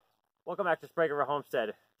Welcome back to Sprague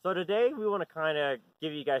Homestead. So today we want to kind of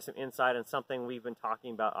give you guys some insight on something we've been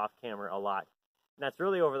talking about off camera a lot. And that's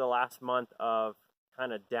really over the last month of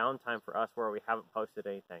kind of downtime for us where we haven't posted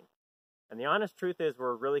anything. And the honest truth is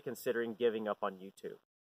we're really considering giving up on YouTube.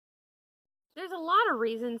 There's a lot of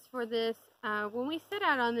reasons for this. When we set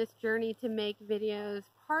out on this journey to make videos,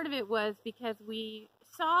 part of it was because we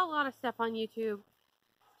saw a lot of stuff on YouTube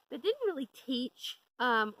that didn't really teach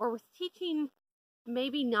or was teaching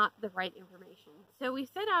maybe not the right information. So we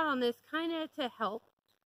set out on this kind of to help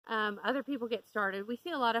other people get started. We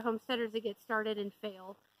see a lot of homesteaders that get started and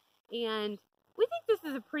fail. And we think this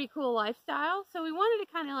is a pretty cool lifestyle. So we wanted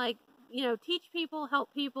to kind of like, you know, teach people,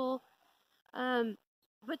 help people.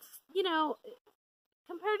 But, you know,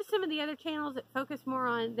 compared to some of the other channels that focus more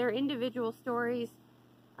on their individual stories,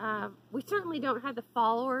 we certainly don't have the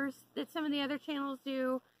followers that some of the other channels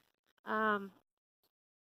do.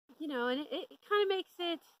 You know, and it kind of makes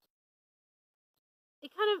it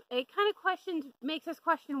makes us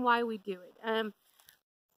question why we do it.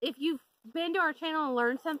 If you've been to our channel and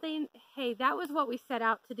learned something, hey, that was what we set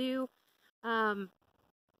out to do. You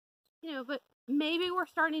know, but maybe we're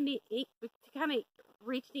starting to kind of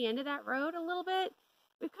reach the end of that road a little bit.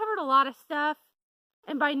 We've covered a lot of stuff,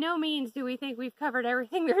 and by no means do we think we've covered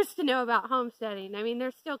everything there is to know about homesteading. I mean,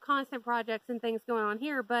 there's still constant projects and things going on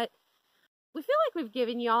here, but we feel like we've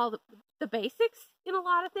given y'all the basics in a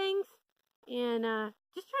lot of things, and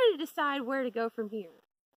just trying to decide where to go from here.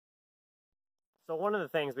 So one of the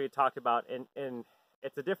things we talked about, and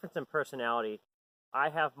it's a difference in personality. I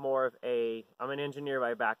have more of I'm an engineer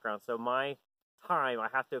by background, so my time, I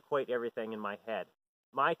have to equate everything in my head.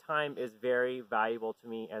 My time is very valuable to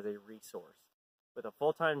me as a resource. With a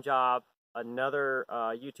full-time job, another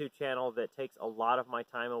YouTube channel that takes a lot of my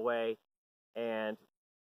time away, and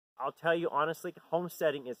I'll tell you honestly,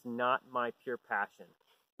 homesteading is not my pure passion.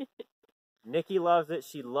 Nikki loves it.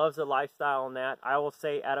 She loves the lifestyle and that. I will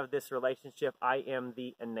say out of this relationship, I am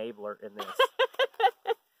the enabler in this.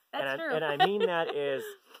 That's true. And I mean that is,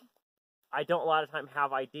 I don't a lot of time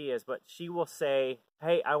have ideas, but she will say,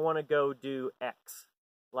 hey, I want to go do X.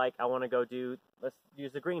 Like, I want to go do, let's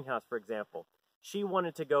use the greenhouse, for example. She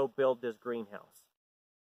wanted to go build this greenhouse.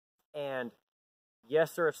 And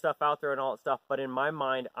yes, there is stuff out there and all that stuff, but in my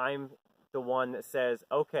mind, I'm the one that says,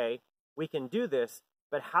 okay, we can do this,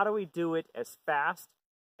 but how do we do it as fast,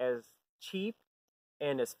 as cheap,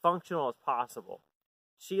 and as functional as possible?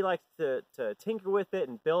 She likes to tinker with it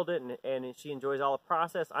and build it, and she enjoys all the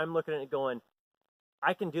process. I'm looking at it going,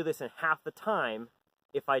 I can do this in half the time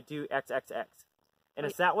if I do XXX. And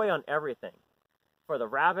it's that way on everything. For the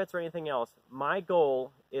rabbits or anything else, my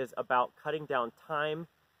goal is about cutting down time,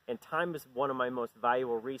 and time is one of my most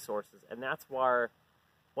valuable resources. And that's why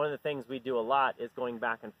one of the things we do a lot is going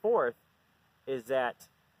back and forth, is that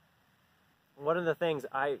one of the things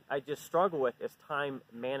I just struggle with is time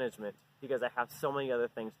management, because I have so many other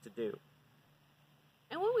things to do.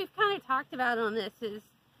 And what we've kind of talked about on this is,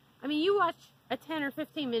 I mean, you watch a 10 or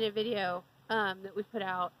 15 minute video that we put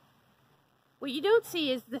out. What you don't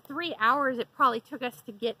see is the 3 hours it probably took us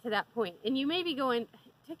to get to that point. And you may be going,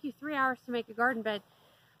 it took you 3 hours to make a garden bed.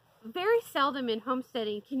 Very seldom in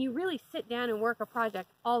homesteading can you really sit down and work a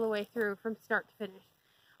project all the way through from start to finish.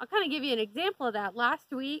 I'll kind of give you an example of that.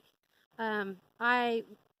 Last week, I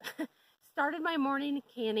started my morning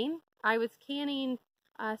canning. I was canning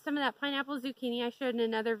some of that pineapple zucchini I showed in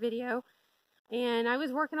another video. And I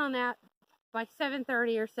was working on that by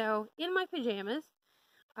 7:30 or so in my pajamas.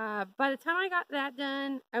 By the time I got that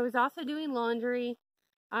done, I was also doing laundry.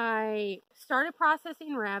 I started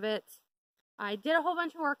processing rabbits. I did a whole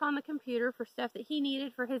bunch of work on the computer for stuff that he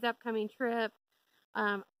needed for his upcoming trip.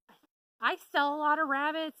 I sell a lot of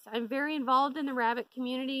rabbits. I'm very involved in the rabbit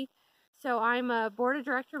community. So I'm a board of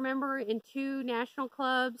director member in 2 national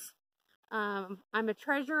clubs. I'm a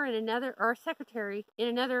treasurer in another, or a secretary in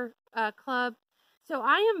another club. So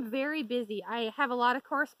I am very busy. I have a lot of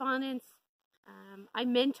correspondence. I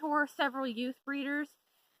mentor several youth breeders.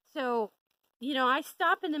 So, you know, I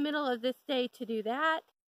stop in the middle of this day to do that.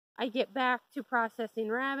 I get back to processing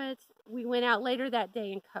rabbits. We went out later that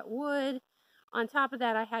day and cut wood. On top of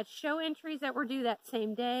that, I had show entries that were due that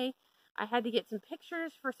same day. I had to get some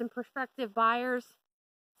pictures for some prospective buyers.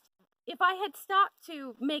 If I had stopped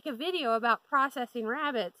to make a video about processing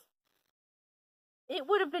rabbits, it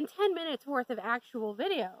would have been 10 minutes worth of actual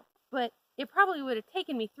video, but it probably would have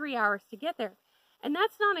taken me 3 hours to get there. And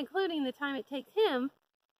that's not including the time it takes him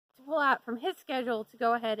to pull out from his schedule to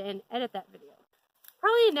go ahead and edit that video.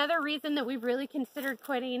 Probably another reason that we've really considered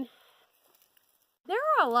quitting, there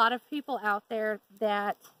are a lot of people out there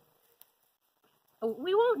that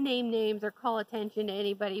we won't name names or call attention to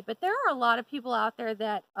anybody, but there are a lot of people out there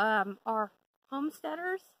that are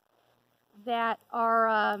homesteaders that are,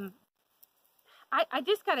 I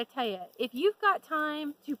just got to tell you, if you've got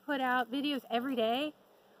time to put out videos every day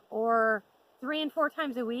or 3 and 4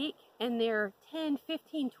 times a week, and they're 10,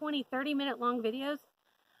 15, 20, 30-minute long videos,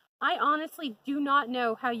 I honestly do not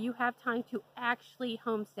know how you have time to actually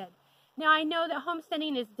homestead. Now, I know that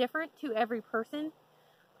homesteading is different to every person,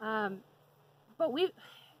 but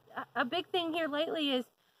a big thing here lately is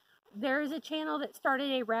there is a channel that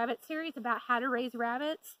started a rabbit series about how to raise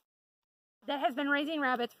rabbits that has been raising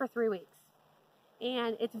rabbits for 3 weeks.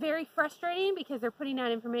 And it's very frustrating because they're putting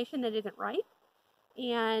out information that isn't right.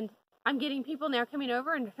 And I'm getting people now coming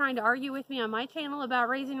over and trying to argue with me on my channel about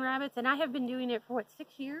raising rabbits. And I have been doing it for, what,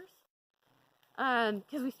 6 years?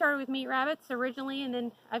 Because we started with meat rabbits originally, and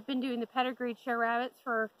then I've been doing the pedigreed show rabbits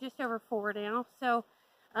for just over 4 now. So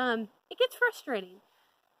it gets frustrating.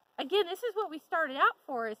 Again, this is what we started out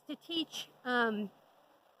for, is to teach and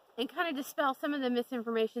kind of dispel some of the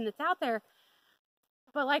misinformation that's out there.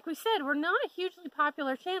 But like we said, we're not a hugely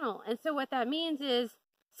popular channel. And so what that means is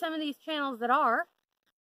some of these channels that are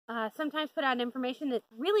sometimes put out information that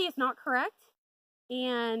really is not correct.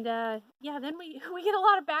 And yeah, then we get a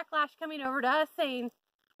lot of backlash coming over to us saying,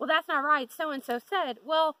 well, that's not right, so-and-so said.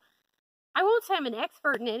 Well, I won't say I'm an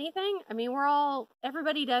expert in anything. I mean,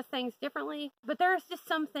 everybody does things differently, but there's just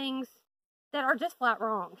some things that are just flat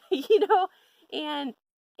wrong, you know, and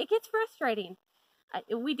it gets frustrating.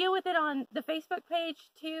 We deal with it on the Facebook page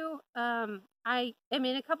too. I am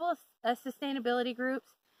in a couple of sustainability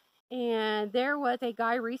groups, and there was a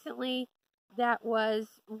guy recently that was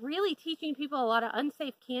really teaching people a lot of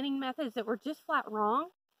unsafe canning methods that were just flat wrong.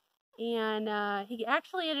 And he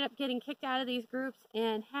actually ended up getting kicked out of these groups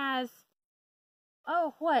and has,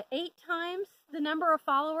 8 times the number of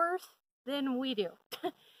followers than we do.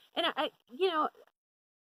 And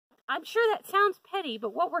I'm sure that sounds petty,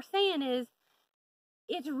 but what we're saying is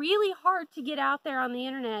it's really hard to get out there on the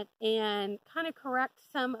internet and kind of correct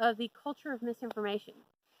some of the culture of misinformation.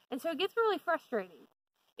 And so it gets really frustrating.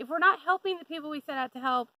 If we're not helping the people we set out to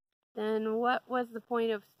help, then what was the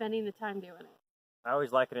point of spending the time doing it? I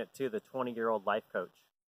always liken it to the 20-year-old life coach.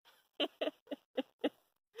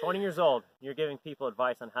 20 years old, you're giving people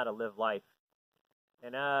advice on how to live life.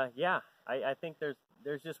 And I think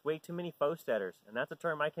there's just way too many faux-steaders. And that's a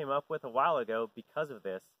term I came up with a while ago because of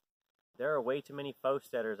this. There are way too many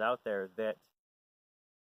faux-steaders out there that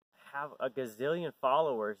have a gazillion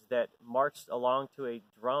followers that marched along to a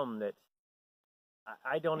drum that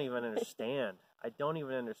I don't even understand. I don't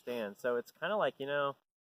even understand. So it's kind of like,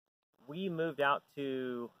 we moved out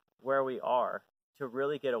to where we are to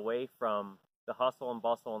really get away from the hustle and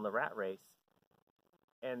bustle and the rat race.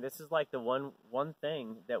 And this is like the one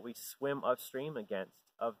thing that we swim upstream against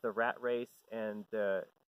of the rat race and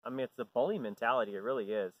it's the bully mentality. It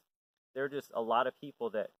really is. There are just a lot of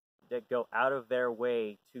people that go out of their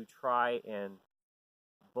way to try and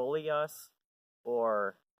bully us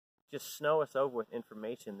or just snow us over with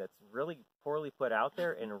information that's really poorly put out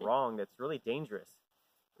there and wrong, that's really dangerous.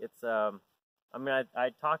 It's, I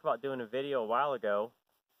talked about doing a video a while ago,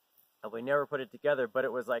 and we never put it together, but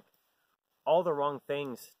it was like all the wrong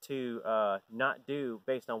things to not do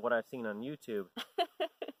based on what I've seen on YouTube.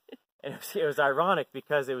 And it was ironic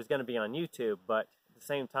because it was going to be on YouTube, but at the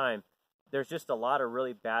same time, there's just a lot of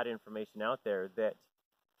really bad information out there that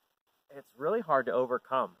it's really hard to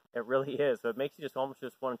overcome. It really is. So it makes you almost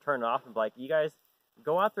just want to turn it off and be like, you guys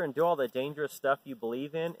go out there and do all the dangerous stuff you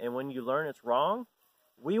believe in, and when you learn it's wrong,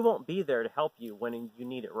 we won't be there to help you when you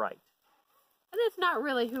need it right. And that's not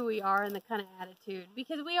really who we are in the kind of attitude,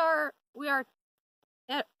 because we are,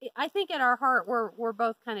 I think at our heart, we're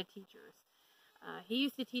both kind of teachers. He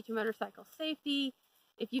used to teach motorcycle safety.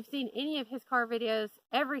 If you've seen any of his car videos,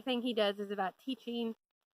 everything he does is about teaching.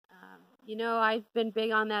 I've been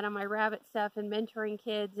big on that on my rabbit stuff and mentoring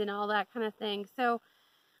kids and all that kind of thing. So,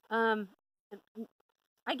 I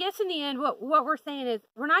guess in the end, what we're saying is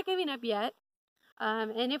we're not giving up yet.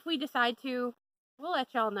 And if we decide to, we'll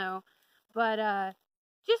let y'all know. But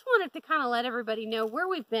just wanted to kind of let everybody know where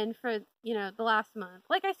we've been for, the last month.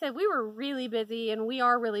 Like I said, we were really busy, and we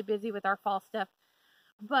are really busy with our fall stuff.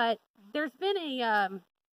 But there's been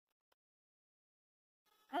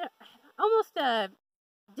almost a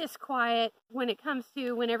disquiet when it comes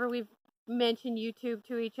to whenever we've mentioned YouTube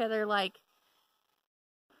to each other, like,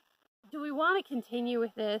 do we want to continue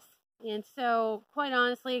with this? And so, quite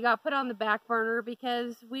honestly, it got put on the back burner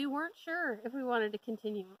because we weren't sure if we wanted to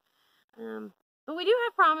continue. But we do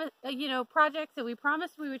have projects that we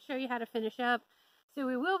promised we would show you how to finish up. So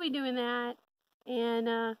we will be doing that.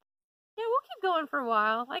 And Yeah, we'll keep going for a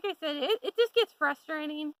while. Like I said, it just gets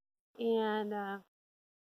frustrating, and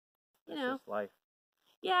you know, just life.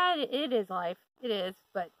 Yeah, it is life. It is,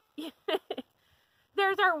 but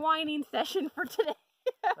there's our whining session for today.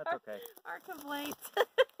 That's okay. Our complaints.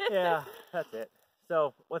 Yeah, that's it.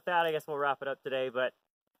 So with that, I guess we'll wrap it up today. But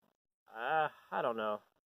I don't know.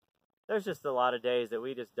 There's just a lot of days that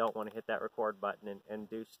we just don't want to hit that record button and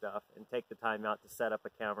do stuff and take the time out to set up a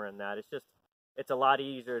camera and that. It's a lot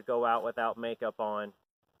easier to go out without makeup on.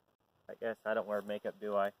 I guess I don't wear makeup,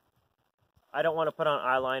 do I? I don't want to put on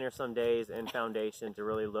eyeliner some days and foundation to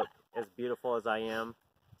really look as beautiful as I am.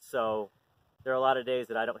 So there are a lot of days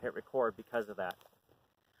that I don't hit record because of that.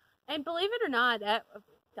 And believe it or not,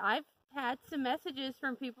 I've had some messages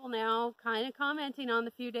from people now kind of commenting on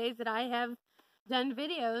the few days that I have done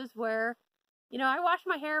videos where, you know, I wash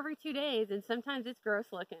my hair every 2 days and sometimes it's gross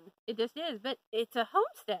looking. It just is, but it's a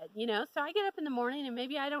homestead, you know, so I get up in the morning and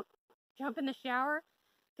maybe I don't jump in the shower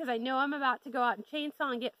because I know I'm about to go out and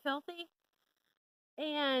chainsaw and get filthy.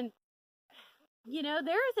 And, you know,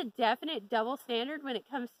 there is a definite double standard when it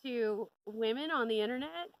comes to women on the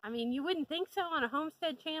internet. I mean, you wouldn't think so on a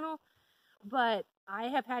homestead channel, but I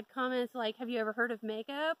have had comments like, have you ever heard of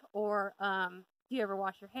makeup? Or, do you ever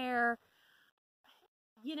wash your hair?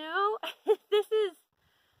 You know, this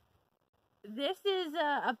is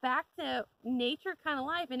a back to nature kind of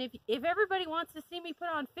life. And if everybody wants to see me put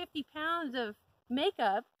on 50 pounds of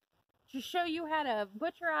makeup to show you how to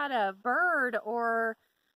butcher out a bird or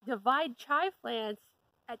divide chive plants,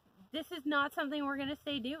 this is not something we're going to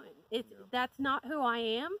stay doing. That's not who I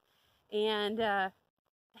am, and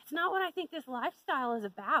that's not what I think this lifestyle is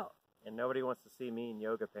about. And nobody wants to see me in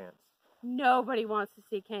yoga pants. Nobody wants to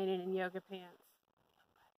see Kanan in yoga pants.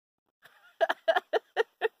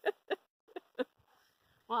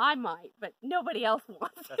 Well, I might, but nobody else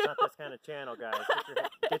wants That's not this kind of channel, guys.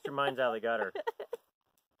 Get your minds out of the gutter.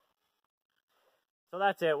 So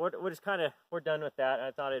that's it. We're done with that.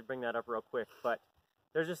 I thought I'd bring that up real quick, but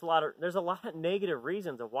there's a lot of negative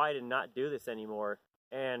reasons of why to not do this anymore,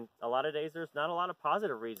 and a lot of days there's not a lot of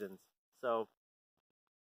positive reasons. So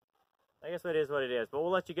I guess it is what it is. But we'll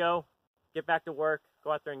let you go. Get back to work.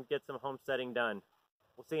 Go out there and get some homesteading done.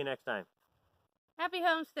 We'll see you next time. Happy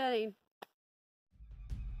homesteading.